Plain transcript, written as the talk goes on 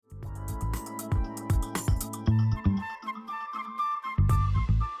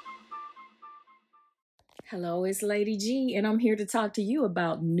Hello, it's Lady G, and I'm here to talk to you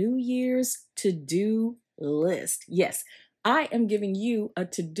about New Year's to-do list. Yes, I am giving you a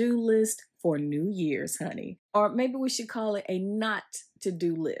to-do list for New Year's, honey. Or maybe we should call it a not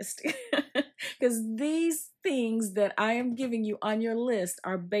to-do list. Because these things that I am giving you on your list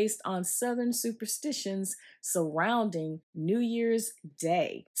are based on Southern superstitions surrounding New Year's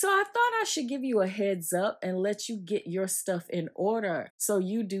Day. So I thought I should give you a heads up and let you get your stuff in order so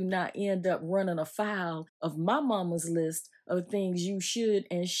you do not end up running afoul of my mama's list of things you should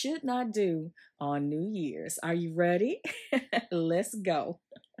and should not do on New Year's. Are you ready? Let's go.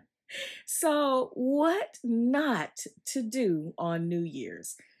 So, what not to do on New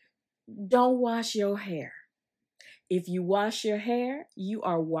Year's? Don't wash your hair. If you wash your hair, you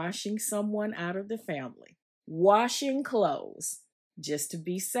are washing someone out of the family. Washing clothes. Just to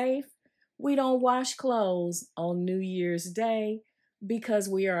be safe, we don't wash clothes on New Year's Day because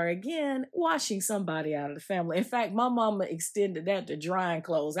we are, again, washing somebody out of the family. In fact, my mama extended that to drying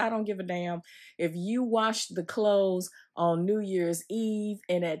clothes. I don't give a damn if you wash the clothes on New Year's Eve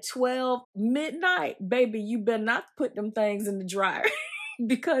and at 12 midnight, baby, you better not put them things in the dryer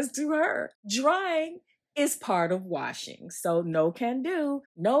because to her, drying is part of washing. So no can do,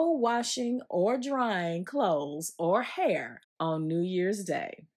 no washing or drying clothes or hair on New Year's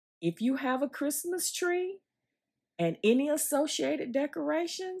Day. If you have a Christmas tree and any associated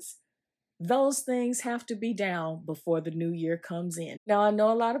decorations, those things have to be down before the new year comes in. Now, I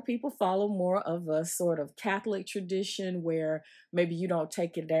know a lot of people follow more of a sort of Catholic tradition where maybe you don't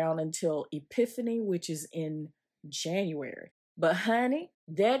take it down until Epiphany, which is in January. But honey,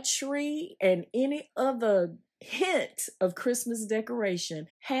 that tree and any other hint of Christmas decoration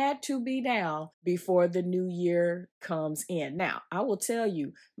had to be down before the new year comes in. Now, I will tell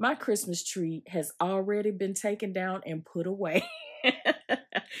you, my Christmas tree has already been taken down and put away.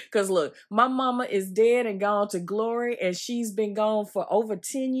 Because look, my mama is dead and gone to glory, and she's been gone for over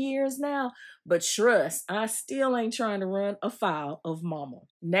 10 years now. But trust, I still ain't trying to run afoul of mama.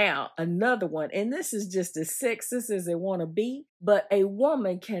 Now, another one, and this is just as sexist as they want to be, but a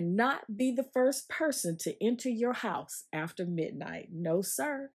woman cannot be the first person to enter your house after midnight. No,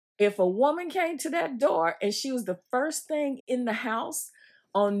 sir. If a woman came to that door and she was the first thing in the house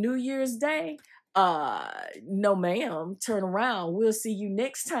on New Year's Day, no ma'am, turn around, we'll see you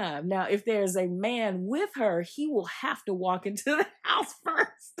next time. Now, if there's a man with her, he will have to walk into the house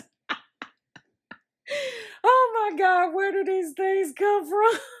first. Oh my God, where do these things come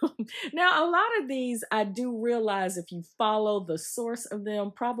from? Now, a lot of these, I do realize if you follow the source of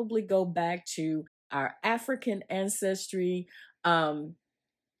them, probably go back to our African ancestry,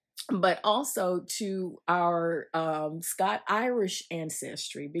 but also to our Scott-Irish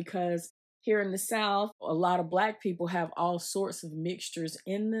ancestry, because here in the South, a lot of Black people have all sorts of mixtures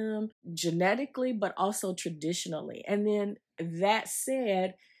in them genetically, but also traditionally. And then that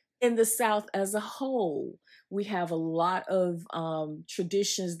said, in the South as a whole, we have a lot of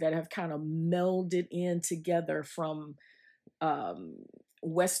traditions that have kind of melded in together from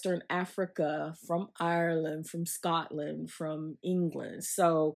Western Africa, from Ireland, from Scotland, from England.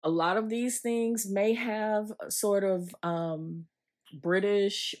 So a lot of these things may have sort of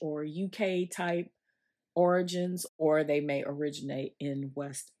British or UK type origins, or they may originate in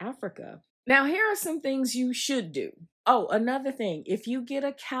West Africa. Now, here are some things you should do. Oh, another thing, if you get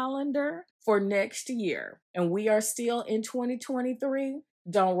a calendar for next year and we are still in 2023,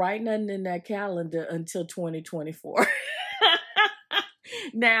 don't write nothing in that calendar until 2024.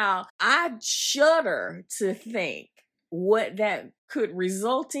 Now, I shudder to think what that could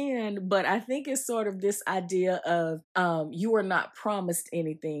result in, but I think it's sort of this idea of you are not promised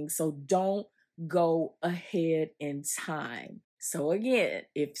anything, so don't go ahead in time. So again,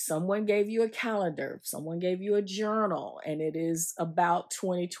 if someone gave you a calendar, if someone gave you a journal, and it is about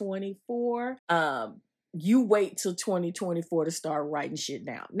 2024, you wait till 2024 to start writing shit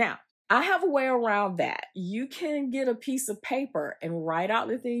down. Now, I have a way around that. You can get a piece of paper and write out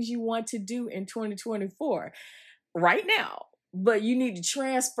the things you want to do in 2024 right now, but you need to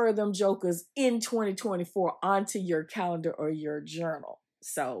transfer them jokers in 2024 onto your calendar or your journal.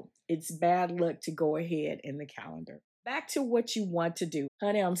 So it's bad luck to go ahead in the calendar. Back to what you want to do.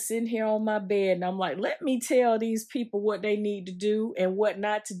 Honey, I'm sitting here on my bed and I'm like, let me tell these people what they need to do and what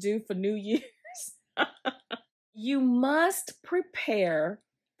not to do for New Year's. You must prepare,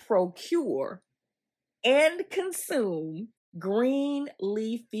 procure, and consume green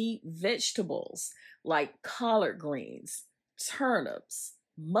leafy vegetables like collard greens, turnips,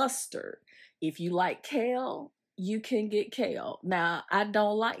 mustard. If you like kale, you can get kale. Now, I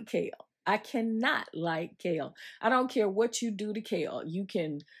don't like kale. I cannot like kale. I don't care what you do to kale. You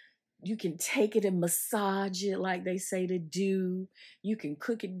can You can take it and massage it like they say to do. You can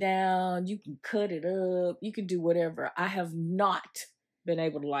cook it down. You can cut it up. You can do whatever. I have not been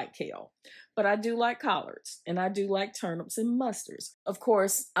able to like kale, but I do like collards and I do like turnips and mustards. Of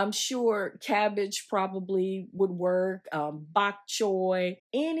course, I'm sure cabbage probably would work, bok choy,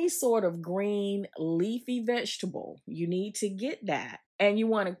 any sort of green leafy vegetable. You need to get that. And you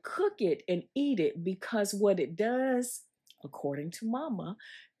want to cook it and eat it because what it does, according to Mama,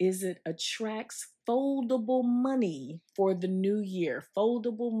 is it attracts foldable money for the new year.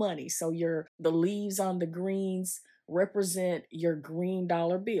 Foldable money. So the leaves on the greens represent your green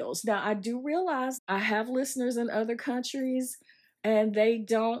dollar bills. Now, I do realize I have listeners in other countries and they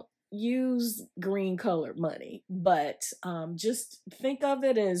don't use green colored money, but just think of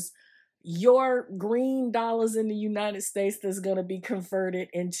it as your green dollars in the United States that's going to be converted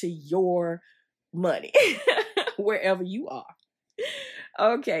into your money wherever you are.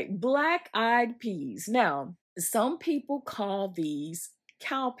 Okay, black-eyed peas. Now, some people call these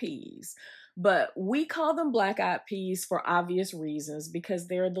cowpeas, but we call them black-eyed peas for obvious reasons because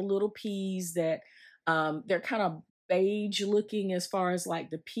they're the little peas that they're kind of beige looking as far as like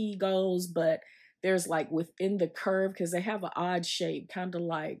the pea goes, but there's like within the curve because they have an odd shape, kind of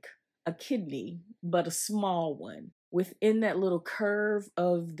like a kidney, but a small one. Within that little curve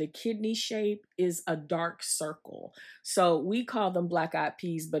of the kidney shape is a dark circle. So we call them black-eyed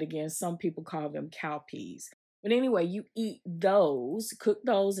peas, but again, some people call them cowpeas. But anyway, you eat those, cook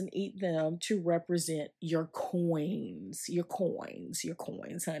those and eat them to represent your coins,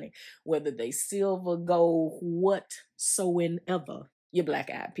 honey. Whether they silver, gold, whatsoever, your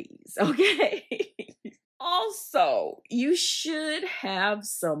black-eyed peas, okay? Also, you should have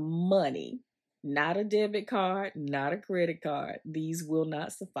some money, not a debit card, not a credit card. These will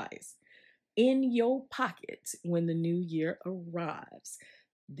not suffice in your pocket when the new year arrives.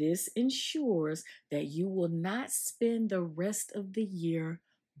 This ensures that you will not spend the rest of the year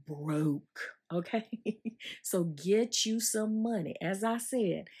broke, okay? So get you some money. As I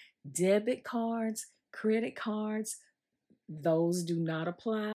said, debit cards, credit cards, those do not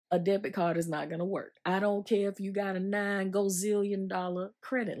apply. A debit card is not going to work. I don't care if you got a $9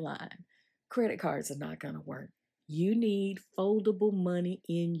 credit line. Credit cards are not going to work. You need foldable money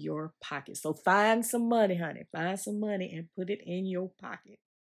in your pocket. So find some money, honey. Find some money and put it in your pocket.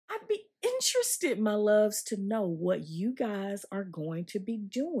 I'd be interested, my loves, to know what you guys are going to be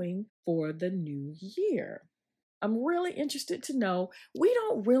doing for the new year. I'm really interested to know. We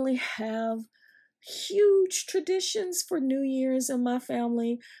don't really have huge traditions for New Year's in my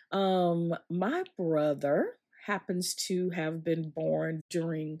family. My brother happens to have been born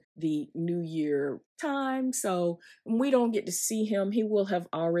during the New Year time, so we don't get to see him. He will have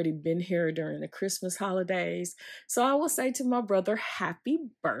already been here during the Christmas holidays. So I will say to my brother, happy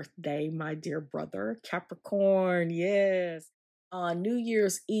birthday, my dear brother, Capricorn, yes. On New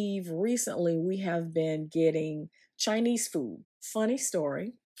Year's Eve recently, we have been getting Chinese food. Funny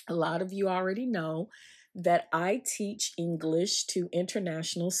story. A lot of you already know that I teach English to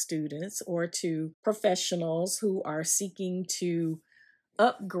international students or to professionals who are seeking to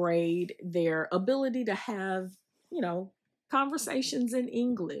upgrade their ability to have, conversations in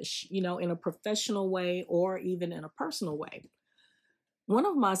English, in a professional way or even in a personal way. One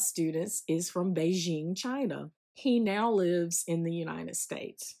of my students is from Beijing, China. He now lives in the United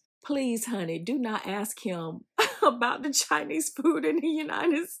States. Please, honey, do not ask him about the Chinese food in the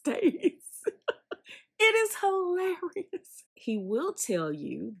United States. It is hilarious. He will tell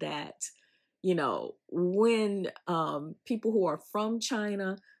you that, when people who are from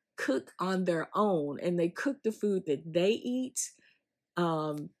China cook on their own and they cook the food that they eat,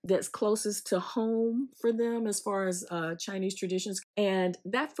 that's closest to home for them as far as Chinese traditions. And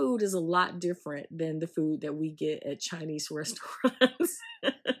that food is a lot different than the food that we get at Chinese restaurants.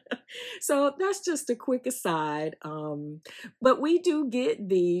 So that's just a quick aside. But we do get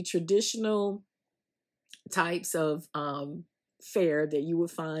the traditional types of fare that you would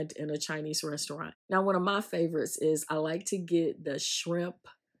find in a Chinese restaurant. Now, one of my favorites is I like to get the shrimp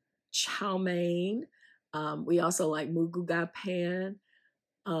chow mein. We also like mugu gai pan.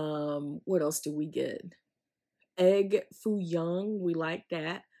 What else do we get? Egg foo young. We like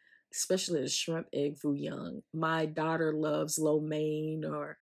that, especially the shrimp egg foo young. My daughter loves lo mein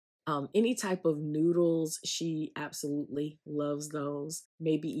or any type of noodles. She absolutely loves those.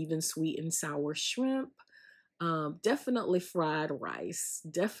 Maybe even sweet and sour shrimp. Definitely fried rice.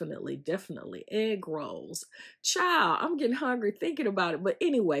 Definitely egg rolls. Child, I'm getting hungry thinking about it. But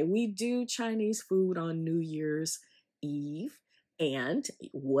anyway, we do Chinese food on New Year's Eve. And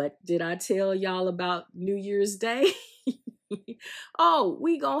what did I tell y'all about New Year's Day? Oh,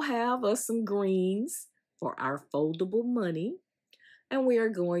 we gonna have us some greens for our foldable money. And we are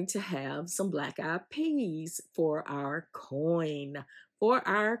going to have some black eyed peas for our coin. For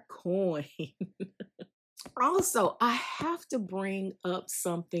our coin. Also, I have to bring up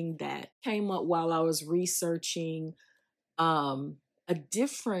something that came up while I was researching um, a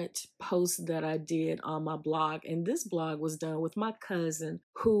different post that I did on my blog. And this blog was done with my cousin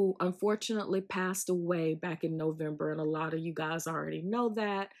who unfortunately passed away back in November. And a lot of you guys already know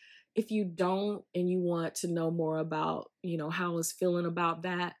that. If you don't and you want to know more about, how I was feeling about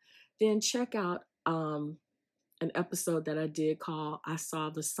that, then check out an episode that I did called I Saw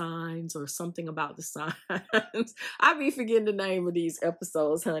the Signs or something about the signs. I be forgetting the name of these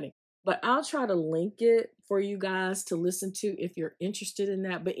episodes, honey. But I'll try to link it for you guys to listen to if you're interested in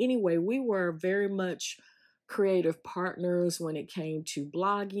that. But anyway, we were very much creative partners when it came to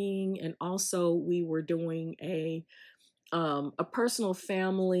blogging, and also we were doing a personal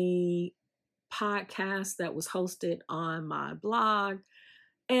family podcast that was hosted on my blog.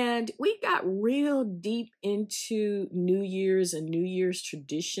 And we got real deep into New Year's and New Year's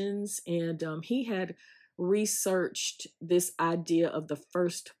traditions. And he had researched this idea of the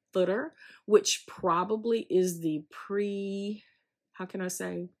first footer, which probably is the how can I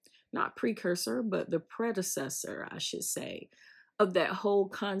say, not precursor, but the predecessor, I should say, of that whole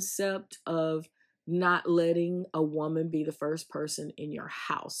concept of not letting a woman be the first person in your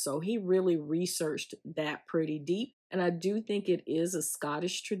house. So he really researched that pretty deep. And I do think it is a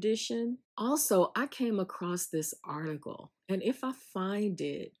Scottish tradition. Also, I came across this article, and if I find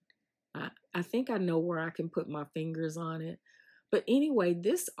it, I think I know where I can put my fingers on it. But anyway,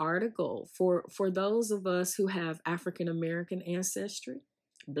 this article, for those of us who have African American ancestry,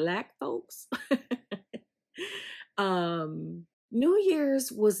 Black folks, New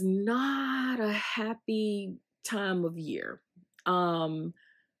Year's was not a happy time of year. And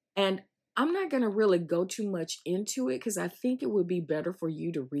I'm not going to really go too much into it because I think it would be better for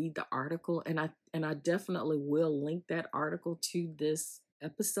you to read the article. And I definitely will link that article to this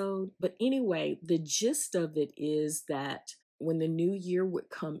episode. But anyway, the gist of it is that when the new year would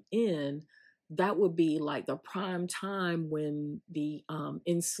come in, that would be like the prime time when the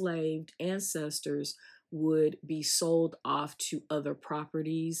enslaved ancestors would be sold off to other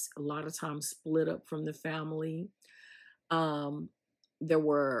properties, a lot of times split up from the family. There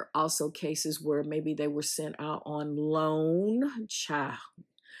were also cases where maybe they were sent out on loan. Child,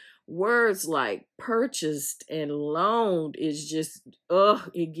 words like purchased and loaned is just,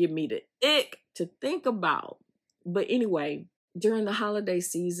 it give me the ick to think about. But anyway, during the holiday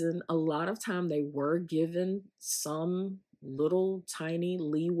season, a lot of time they were given some little tiny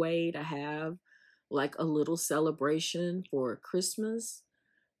leeway to have like a little celebration for Christmas.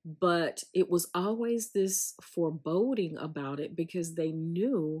 But it was always this foreboding about it because they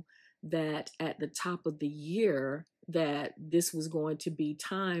knew that at the top of the year that this was going to be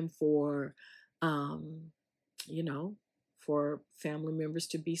time for, for family members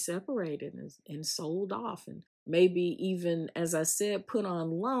to be separated and sold off, and maybe even, as I said, put on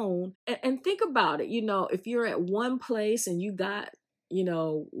loan. And think about it, if you're at one place and you got,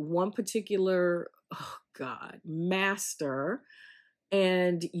 one particular, oh God, master,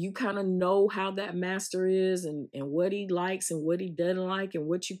 and you kind of know how that master is and what he likes and what he doesn't like and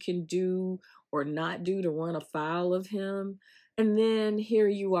what you can do or not do to run afoul of him. And then here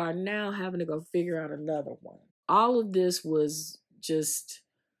you are now having to go figure out another one. All of this was just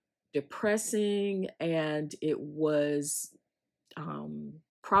depressing, and it was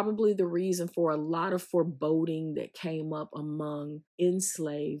probably the reason for a lot of foreboding that came up among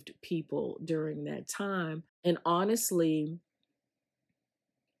enslaved people during that time. And honestly,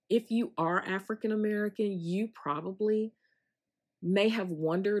 if you are African American, you probably may have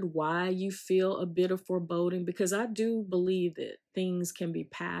wondered why you feel a bit of foreboding, because I do believe that things can be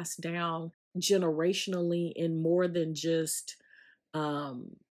passed down generationally in more than just,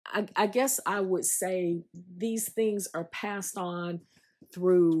 I guess I would say these things are passed on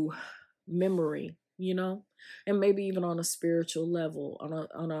through memory, and maybe even on a spiritual level,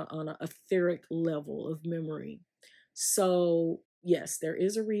 on a etheric level of memory. So yes, there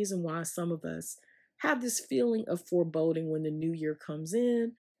is a reason why some of us have this feeling of foreboding when the new year comes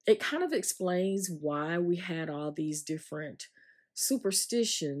in. It kind of explains why we had all these different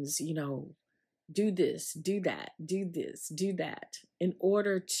superstitions, do this, do that, do this, do that, in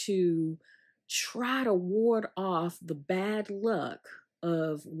order to try to ward off the bad luck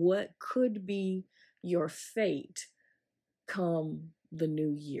of what could be your fate come the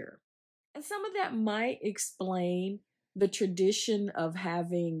new year. And some of that might explain the tradition of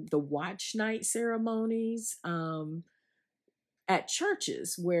having the watch night ceremonies. at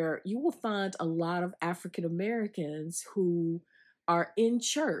churches where you will find a lot of African Americans who are in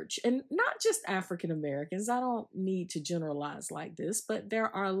church, and not just African Americans. I don't need to generalize like this, but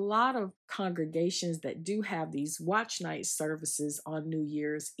there are a lot of congregations that do have these watch night services on New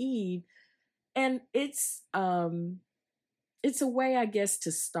Year's Eve, and it's a way, I guess,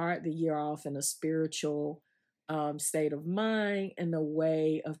 to start the year off in a spiritual state of mind and a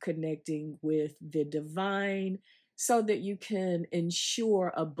way of connecting with the divine so that you can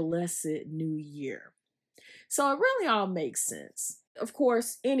ensure a blessed new year. So it really all makes sense. Of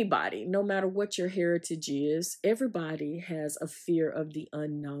course, anybody, no matter what your heritage is, everybody has a fear of the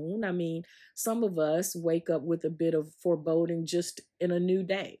unknown. I mean, some of us wake up with a bit of foreboding just in a new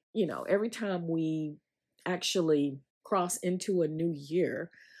day. Every time we actually cross into a new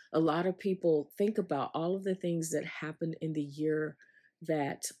year, a lot of people think about all of the things that happened in the year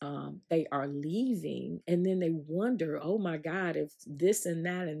that they are leaving. And then they wonder, oh my God, if this and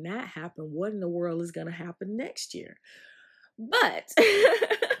that happen, what in the world is going to happen next year? But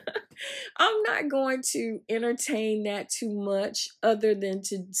I'm not going to entertain that too much, other than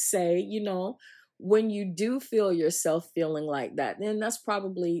to say, when you do feel yourself feeling like that, then that's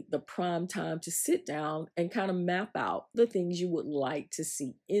probably the prime time to sit down and kind of map out the things you would like to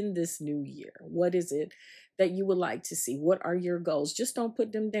see in this new year. What is it that you would like to see? What are your goals? Just don't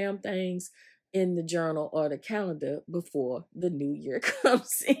put them damn things in the journal or the calendar before the new year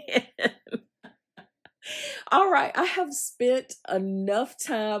comes in. All right, I have spent enough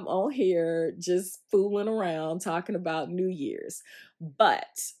time on here just fooling around talking about New Year's. But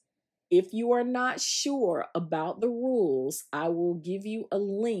if you are not sure about the rules, I will give you a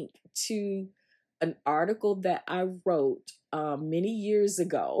link to an article that I wrote many years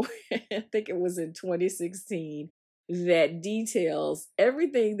ago. I think it was in 2016, that details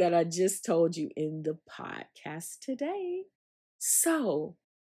everything that I just told you in the podcast today. So,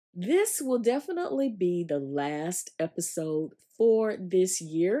 this will definitely be the last episode for this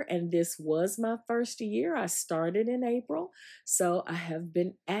year, and this was my first year. I started in April, so I have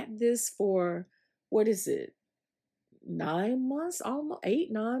been at this for, what is it, 9 months, almost 8,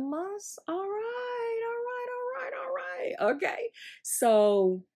 9 months. All right. Okay.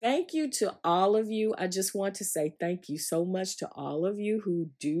 So thank you to all of you. I just want to say thank you so much to all of you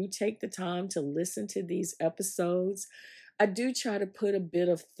who do take the time to listen to these episodes. I do try to put a bit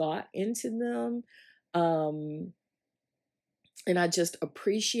of thought into them. And I just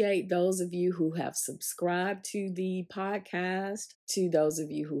appreciate those of you who have subscribed to the podcast, to those of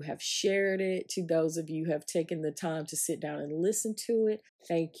you who have shared it, to those of you who have taken the time to sit down and listen to it.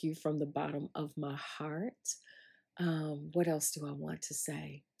 Thank you from the bottom of my heart. What else do I want to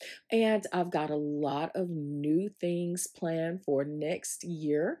say? And I've got a lot of new things planned for next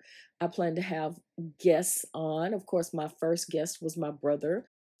year. I plan to have guests on. Of course, my first guest was my brother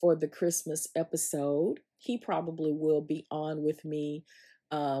for the Christmas episode. He probably will be on with me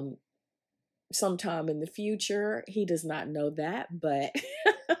sometime in the future. He does not know that, but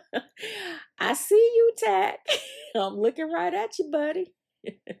I see you, Tack. I'm looking right at you, buddy.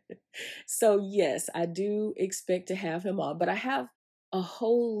 So yes, I do expect to have him on, but I have a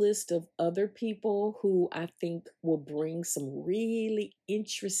whole list of other people who I think will bring some really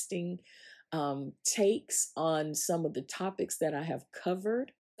interesting takes on some of the topics that I have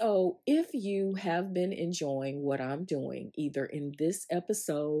covered. So if you have been enjoying what I'm doing, either in this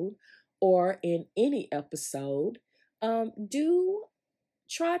episode or in any episode, do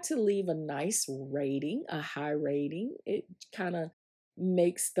try to leave a nice rating, a high rating. It kind of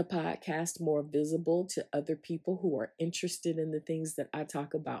makes the podcast more visible to other people who are interested in the things that I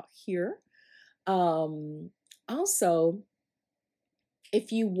talk about here. Also,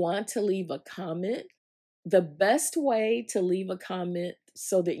 if you want to leave a comment, the best way to leave a comment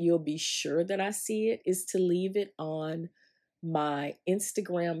so that you'll be sure that I see it is to leave it on my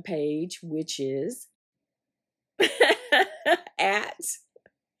Instagram page, which is at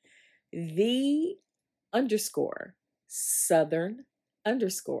the _ Southern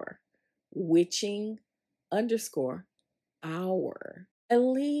 _ witching _ hour,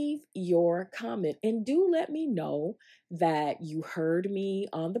 and leave your comment. And do let me know that you heard me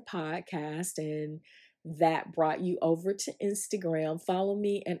on the podcast and that brought you over to Instagram. Follow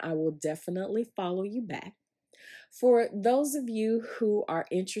me and I will definitely follow you back. For those of you who are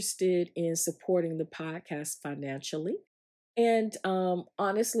interested in supporting the podcast financially, and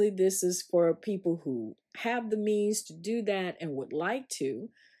honestly, this is for people who have the means to do that and would like to,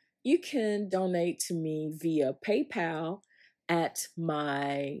 you can donate to me via PayPal at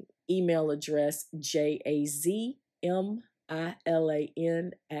my email address,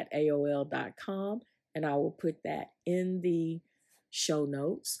 jazmillan@aol.com. And I will put that in the show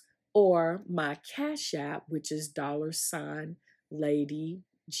notes, or my Cash App, which is $ Lady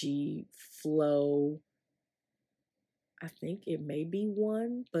G Flow. I think it may be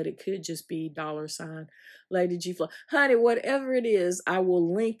one, but it could just be $ Lady G Flow. Honey, whatever it is, I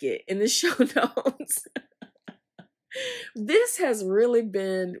will link it in the show notes. This has really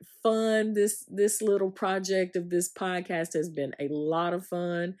been fun. This little project of this podcast has been a lot of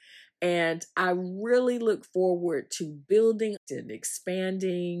fun. And I really look forward to building and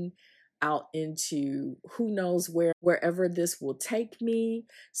expanding out into who knows wherever this will take me.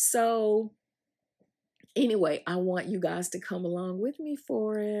 So anyway, I want you guys to come along with me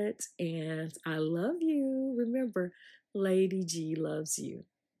for it. And I love you. Remember, Lady G loves you.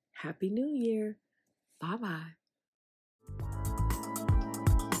 Happy New Year. Bye-bye.